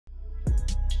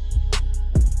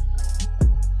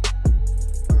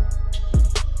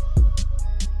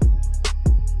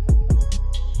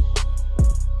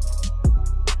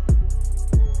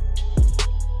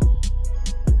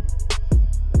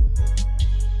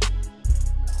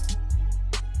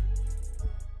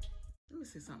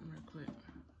something real quick.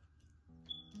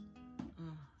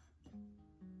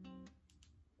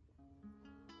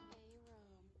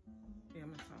 Yeah,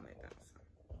 I'm gonna turn that down.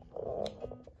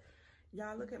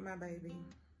 Y'all, look at my baby.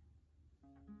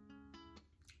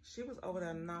 She was over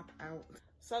there knocked out.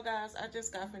 So guys, I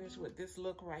just got finished with this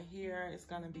look right here. It's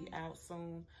gonna be out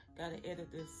soon. Gotta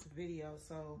edit this video.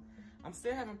 So I'm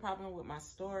still having problem with my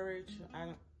storage.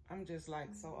 I'm just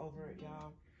like so over it,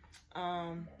 y'all.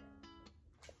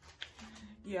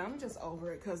 Yeah, I'm just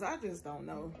over it because I just don't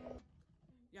know.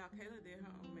 Y'all, Khayla did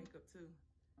her own makeup too.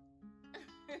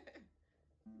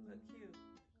 Look cute.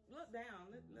 Look down.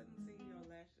 Let them see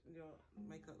your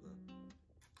makeup look.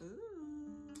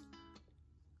 Ooh.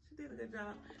 She did a good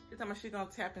job. She's talking about she's gonna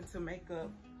tap into makeup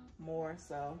more,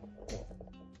 so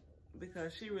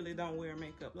because she really don't wear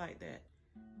makeup like that.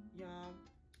 Y'all,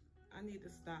 I need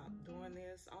to stop doing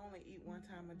this. I only eat one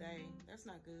time a day. That's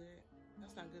not good.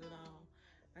 That's not good at all.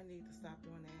 I need to stop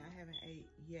doing that. I haven't ate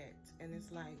yet, and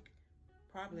it's like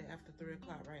probably after 3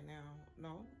 o'clock right now.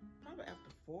 No, probably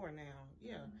after 4 now.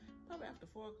 Yeah, probably after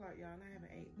 4 o'clock, y'all, and I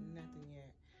haven't ate nothing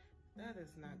yet. That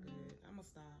is not good. I'm gonna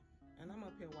stop, and I'm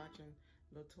up here watching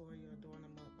Latoya doing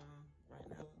a mukbang right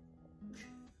now.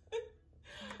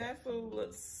 That food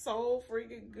looks so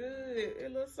freaking good.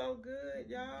 It looks so good,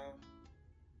 y'all.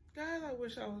 Guys, I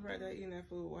wish I was right there eating that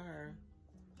food with her.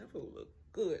 That food looked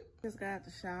good. Just got out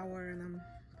the shower and I'm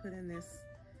putting this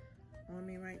on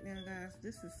me right now, guys.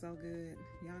 This is so good.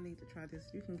 Y'all need to try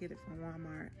this. You can get it from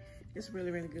Walmart. It's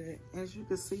really, really good. As you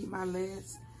can see, my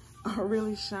legs are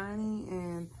really shiny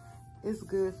and it's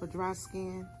good for dry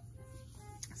skin.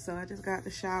 So I just got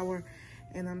the shower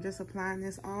and I'm just applying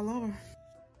this all over. Yeah,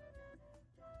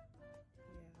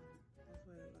 that's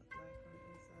what it looks like from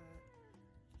the inside.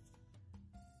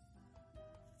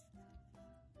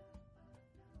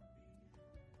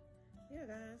 Yeah,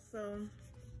 guys, so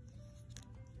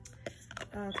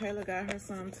Khayla got her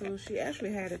some too. She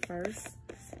actually had it first,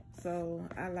 so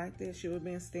I liked it. She was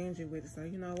being stingy with it, so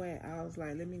you know what? I was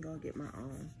like, let me go get my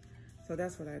own. So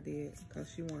that's what I did,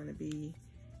 because she wanted to be,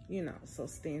 you know, so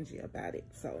stingy about it.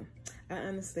 So I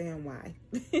understand why.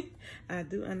 I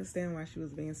do understand why she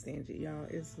was being stingy, y'all.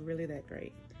 It's really that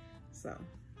great. So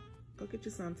go get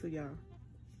you some too, y'all.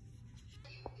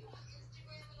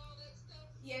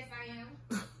 Yes, I am.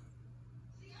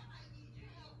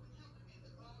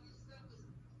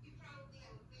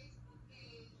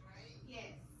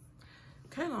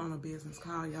 Khayla on a business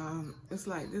call, y'all. It's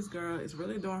like this girl is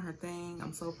really doing her thing.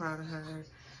 I'm so proud of her.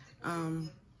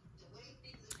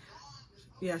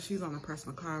 Yeah, she's on a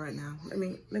personal call right now. Let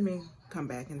me come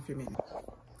back in a few minutes.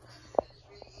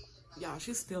 Y'all,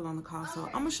 she's still on the call, so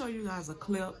I'm gonna show you guys a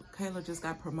clip. Khayla just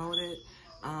got promoted.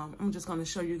 I'm just gonna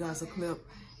show you guys a clip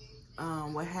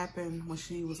what happened when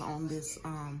she was on this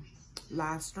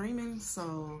live streaming.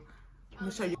 So let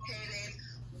me show you.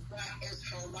 What is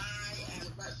her why and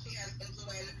what she has been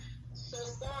doing so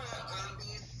far on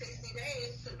these 60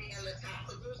 days to be in the top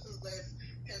producers list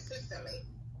consistently.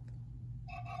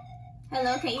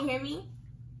 Hello, can you hear me?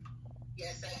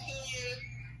 Yes, I can.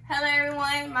 Hello,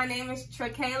 everyone. My name is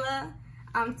Khayla.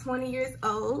 I'm 20 years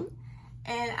old,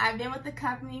 and I've been with the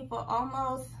company for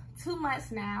almost 2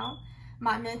 months now.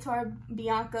 My mentor,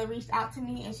 Bianca, reached out to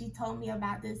me, and she told me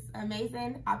about this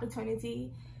amazing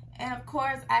opportunity. And of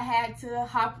course, I had to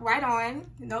hop right on.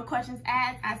 No questions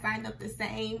asked. I signed up the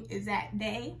same exact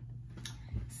day.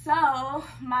 So,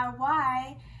 my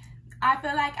why, I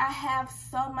feel like I have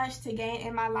so much to gain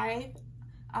in my life.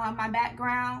 My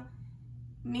background,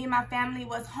 me and my family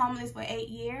was homeless for 8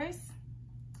 years.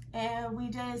 And we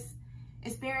just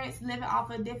experienced living off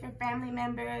of different family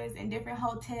members in different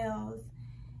hotels.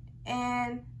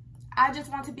 And I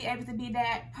just want to be able to be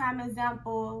that prime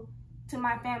example to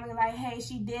my family, like, hey,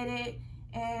 she did it,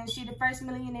 and she the first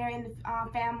millionaire in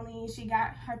the family. She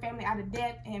got her family out of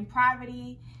debt and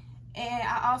poverty. And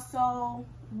I also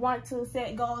want to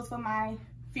set goals for my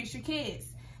future kids,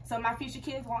 so my future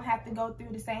kids won't have to go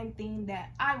through the same thing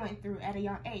that I went through at a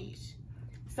young age.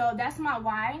 So that's my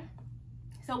why.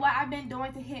 So what I've been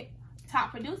doing to hit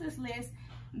top producers list,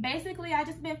 basically I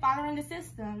just been following the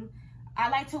system. I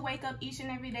like to wake up each and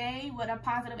every day with a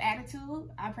positive attitude.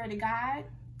 I pray to God.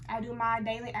 I do my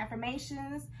daily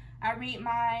affirmations. I read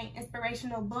my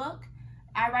inspirational book.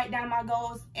 I write down my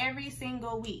goals every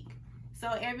single week. So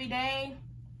every day,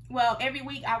 well, every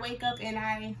week I wake up and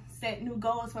I set new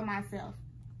goals for myself.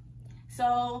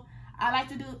 So I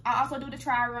also do the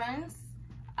try runs.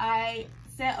 I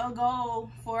set a goal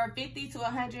for 50 to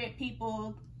 100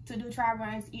 people to do try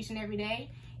runs each and every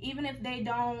day. Even if they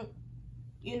don't,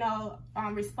 you know,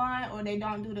 respond or they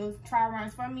don't do those try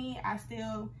runs for me, I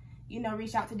still, you know,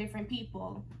 reach out to different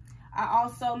people. I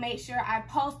also make sure I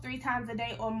post 3 times a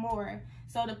day or more.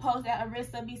 So the post that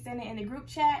Arissa be sending in the group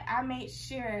chat, I make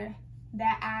sure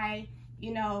that I,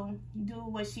 you know, do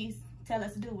what she's tell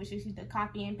us to do, which is to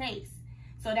copy and paste.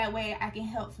 So that way I can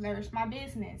help flourish my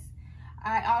business.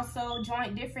 I also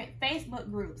joined different Facebook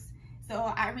groups.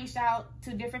 So I reached out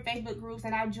to different Facebook groups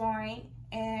and I joined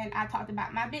and I talked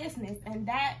about my business, and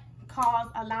that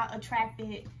caused a lot of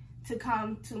traffic to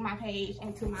come to my page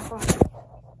and to my phone.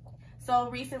 So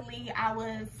recently I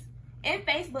was in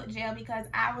Facebook jail because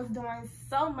I was doing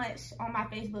so much on my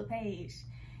Facebook page.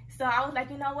 So I was like,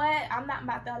 you know what? I'm not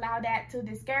about to allow that to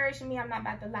discourage me. I'm not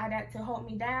about to allow that to hold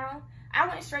me down. I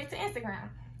went straight to Instagram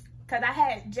because I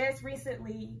had just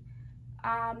recently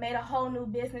made a whole new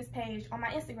business page on my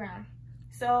Instagram.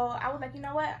 So I was like, you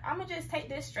know what? I'm going to just take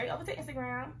this straight over to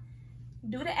Instagram,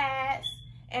 do the ads,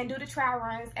 and do the trial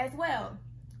runs as well.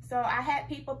 So I had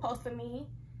people post for me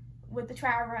with the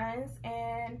trial runs,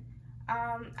 and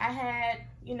I had,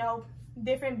 you know,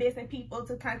 different business people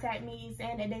to contact me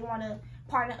saying that they want to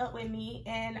partner up with me,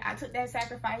 and I took that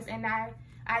sacrifice and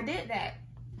I did that.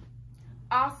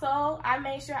 Also, I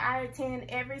made sure I attend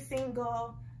every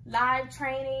single live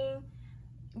training,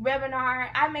 webinar.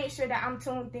 I made sure that I'm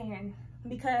tuned in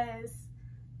because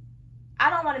I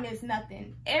don't want to miss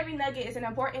nothing. Every nugget is an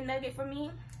important nugget for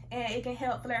me, and it can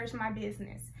help flourish my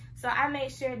business. So I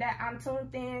made sure that I'm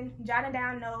tuned in, jotting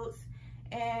down notes,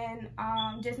 and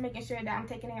just making sure that I'm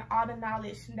taking in all the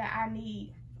knowledge that I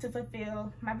need to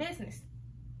fulfill my business.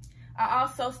 I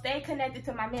also stay connected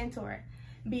to my mentor.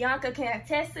 Bianca can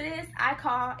attest to this. I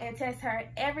call and text her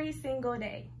every single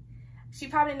day. She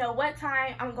probably knows what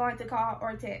time I'm going to call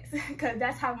or text because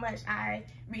that's how much I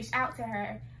reach out to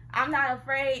her. I'm not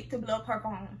afraid to blow up her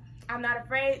phone. I'm not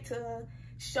afraid to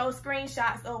show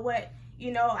screenshots of what,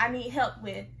 you know, I need help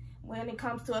with when it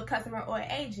comes to a customer or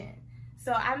agent.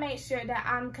 So I make sure that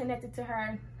I'm connected to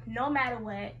her no matter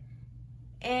what.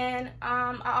 And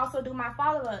I also do my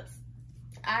follow-ups.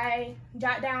 I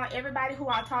jot down everybody who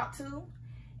I talk to,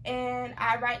 and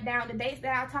I write down the dates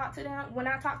that I talk to them, when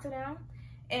I talk to them,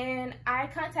 and I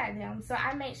contact them. So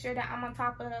I make sure that I'm on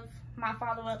top of my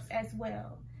follow-ups as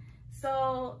well.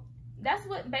 So that's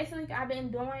what basically I've been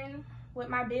doing with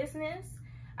my business.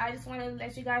 I just want to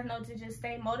let you guys know to just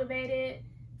stay motivated,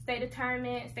 stay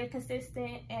determined, stay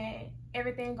consistent, and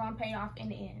everything's gonna pay off in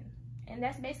the end. And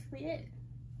that's basically it.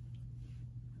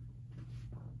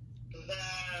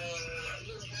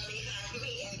 You really have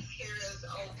me in tears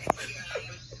over here. I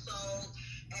am so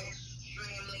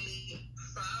extremely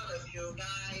proud of you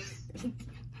guys.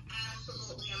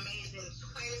 Absolutely amazing.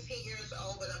 20 years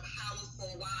old with a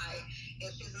powerful why.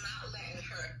 And she's not letting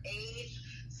her age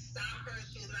stop her.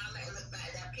 She's not letting the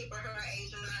fact that people her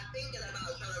age are not thinking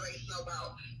about generational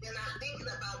wealth. They're not thinking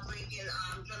about breaking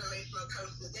generational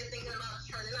curses. They're thinking about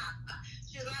turning up.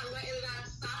 She's not letting that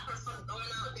stop her from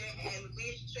going out there and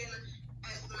reaching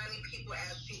as many people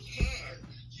as she can.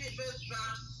 She just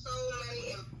dropped so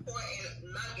many important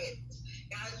nuggets.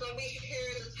 Guys, when we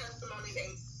hear the testimonies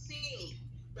and see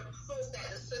the proof that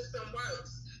the system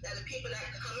works, that the people that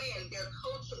come in, they're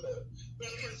coachable,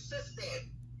 they're consistent,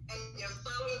 and they're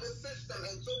following the system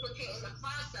and duplicating the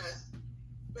process,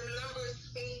 the numbers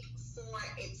speak for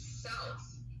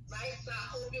itself, right? So I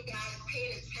hope you guys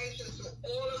paid attention to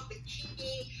all of the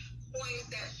key points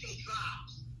that she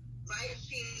dropped, right?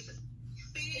 She's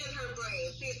feeding her brain.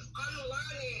 She's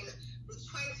unlearning the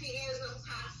 20 years of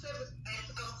toxic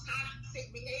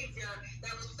behavior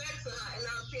that was fed to her, and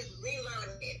now she's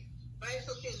relearning it, right?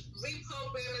 So she's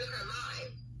reprogramming her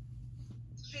mind.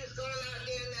 She's going out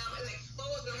there now and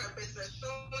exposing her business,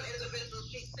 showing individuals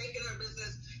she's taking her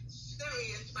business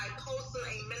serious by posting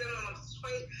a minimum of 3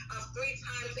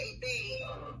 times a day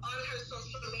on her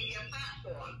social media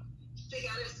platform. She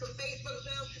got into Facebook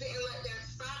jail. She didn't let that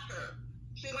stop her.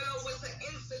 She went over to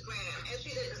Instagram and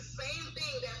she did the same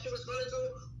thing that she was going to do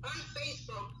on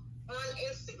Facebook, on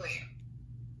Instagram.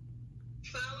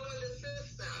 Following the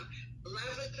system,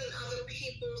 leveraging other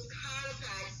people's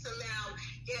contacts to now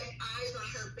get eyes on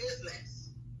her business.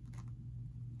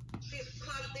 She's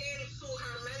plugged into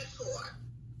her mentor.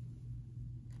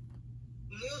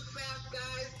 Newsflash,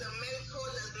 guys, the mentor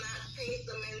does not chase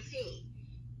the mentee.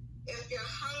 If you're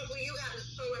hungry, you got to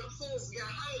show and prove you're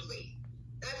hungry.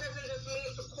 That doesn't just mean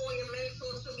to call your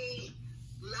mentor to be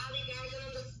lollygagging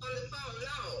on the phone.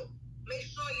 No. Make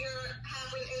sure you're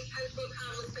having intentional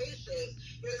conversations.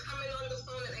 You're coming on the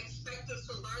phone and expecting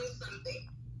to learn something.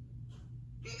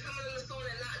 You're coming on the phone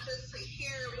and not just to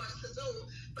hear what to do,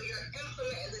 but you're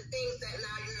implementing the things that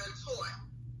now you're taught.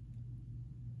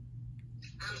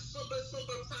 I'm super,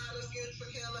 super proud of you,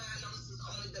 Khayla. I know this is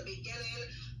only the beginning.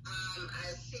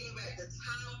 I see you at the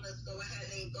top. Let's go ahead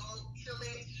and go kill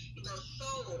it. You know,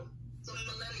 show the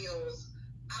millennials.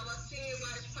 Our senior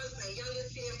vice president,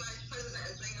 youngest senior vice president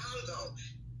is Jane Hongo.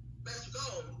 Let's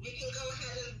go. You can go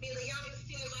ahead and be the youngest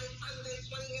senior vice president,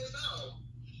 20 years old.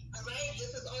 All right?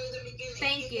 This is only the beginning.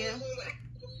 Thank you. And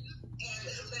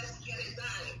let's get it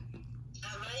done.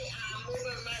 All right?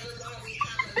 Moving right along, we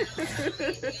have another young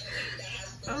lady that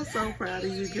has been I'm so proud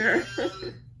of you, girl. I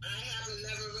have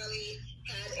never really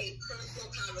had a personal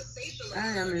conversation with I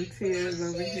her. am in tears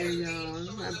over here,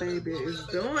 y'all. My baby is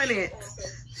doing it.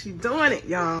 She doing it,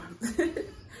 y'all.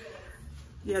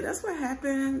 Yeah, that's what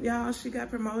happened, y'all. She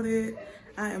got promoted.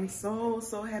 I am so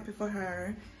happy for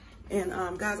her. And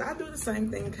guys, I do the same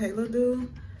thing Khayla do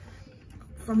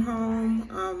from home.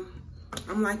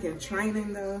 I'm like in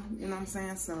training though, you know what I'm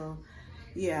saying? So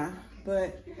yeah,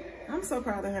 but I'm so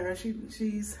proud of her.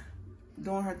 She's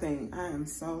doing her thing. I am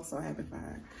so happy for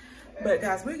her. But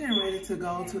guys, we're getting ready to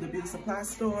go to the beauty supply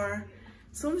store.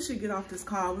 As soon as she get off this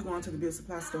call, we're going to the beauty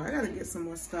supply store. I gotta get some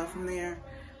more stuff from there.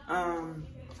 I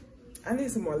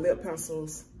need some more lip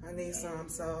pencils. I need some,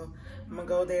 so I'm gonna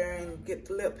go there and get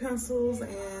the lip pencils,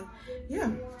 and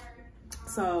yeah.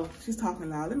 So she's talking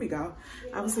loud. Let me go.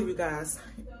 I will see you guys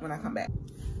when I come back.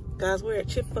 Guys, we're at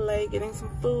Chick-fil-A getting some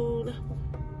food,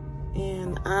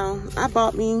 and I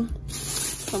bought me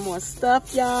some more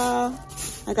stuff, y'all.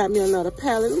 I got me another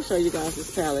palette. Let me show you guys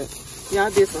this palette.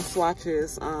 Y'all did some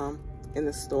swatches in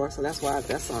the store, so that's why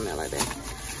that's on there like that.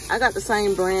 I got the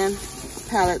same brand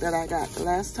palette that I got the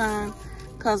last time,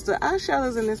 because the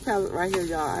eyeshadows in this palette right here,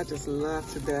 y'all, I just love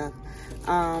to death.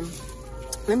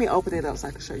 Let me open it up so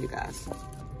I can show you guys.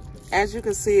 As you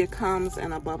can see, it comes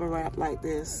in a bubble wrap like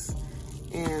this,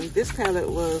 and this palette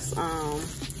was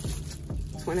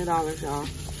 $20, y'all.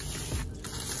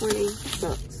 20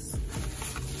 bucks.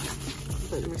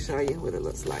 But let me show you what it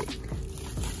looks like.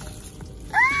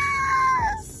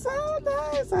 So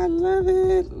nice. I love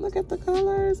it. Look at the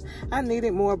colors. I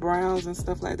needed more browns and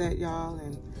stuff like that, y'all.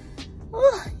 And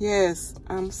oh, yes,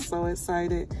 I'm so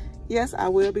excited. Yes, I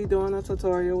will be doing a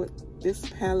tutorial with this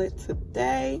palette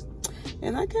today,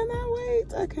 and I cannot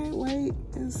wait. I can't wait.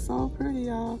 It's so pretty,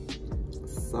 y'all.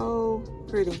 So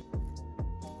pretty.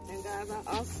 And guys, I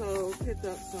also picked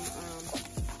up some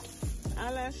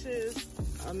eyelashes,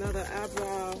 another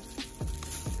eyebrow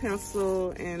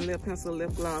pencil, and lip pencil,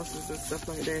 lip glosses and stuff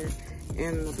like that,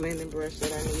 and the blending brush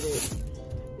that I needed.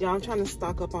 Y'all, I'm trying to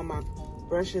stock up on my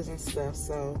brushes and stuff,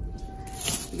 so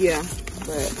yeah.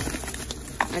 But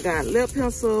I got lip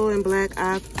pencil and black,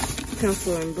 eye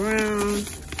pencil and brown.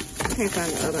 I can't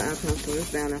find the other eye pencil. It's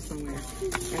down there somewhere.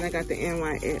 And I got the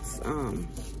NYX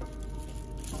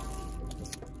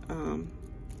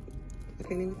I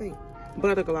can't even think,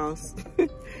 butter gloss.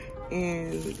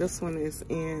 And this one is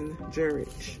in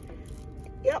Jurich.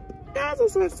 Yep, guys, I'm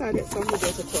so excited. So I'm gonna do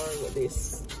a tutorial with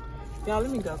this. Y'all, let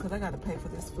me go, because I gotta pay for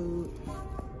this food.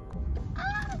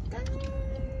 Ah, guys,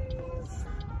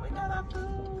 we got our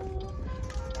food.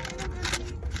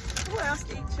 Who else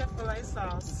eat Chick-fil-A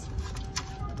sauce?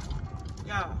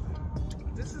 Y'all,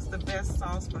 this is the best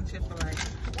sauce from Chick-fil-A.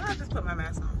 Why I just put my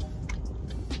mask on?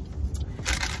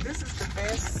 This is the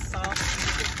best sauce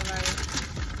from Chick-fil-A.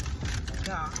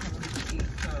 Y'all can eat,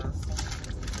 cause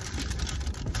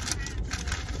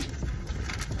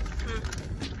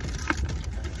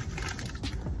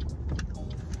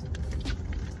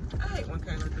I hate when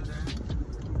Khayla do that.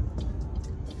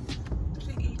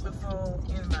 She eat before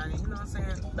anybody, you know what I'm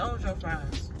saying? Those your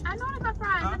fries. I know I got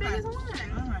fries, Okay. the biggest one.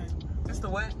 Alright. It's the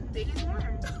what? Biggest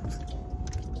one.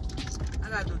 I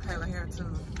gotta do Khayla hair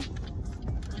too.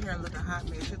 Her hair looking hot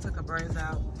mess. She took her braids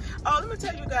out. Oh, let me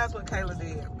tell you guys what Khayla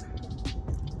did.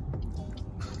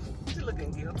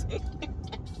 Looking guilty.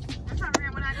 I'm trying to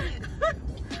remember what I did.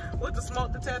 With the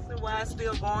smoke detector, why it's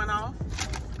still going off.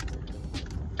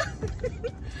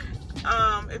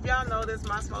 If y'all notice,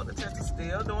 my smoke detector's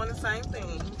still doing the same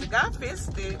thing. The guy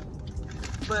fixed it,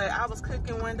 but I was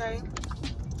cooking one day,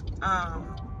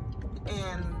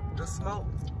 and the smoke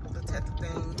detector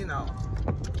thing, you know,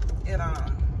 it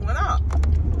went up.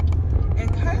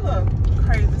 And Khayla,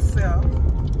 crazy self,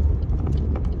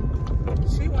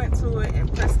 she went to it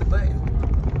and pressed the button.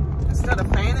 Instead of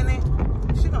fanning it,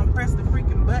 she gonna press the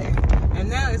freaking button. And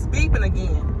now it's beeping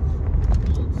again.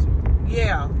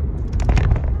 Yeah.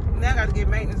 Now I gotta get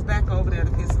maintenance back over there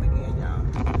to fix it again, y'all.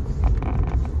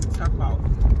 It's her fault.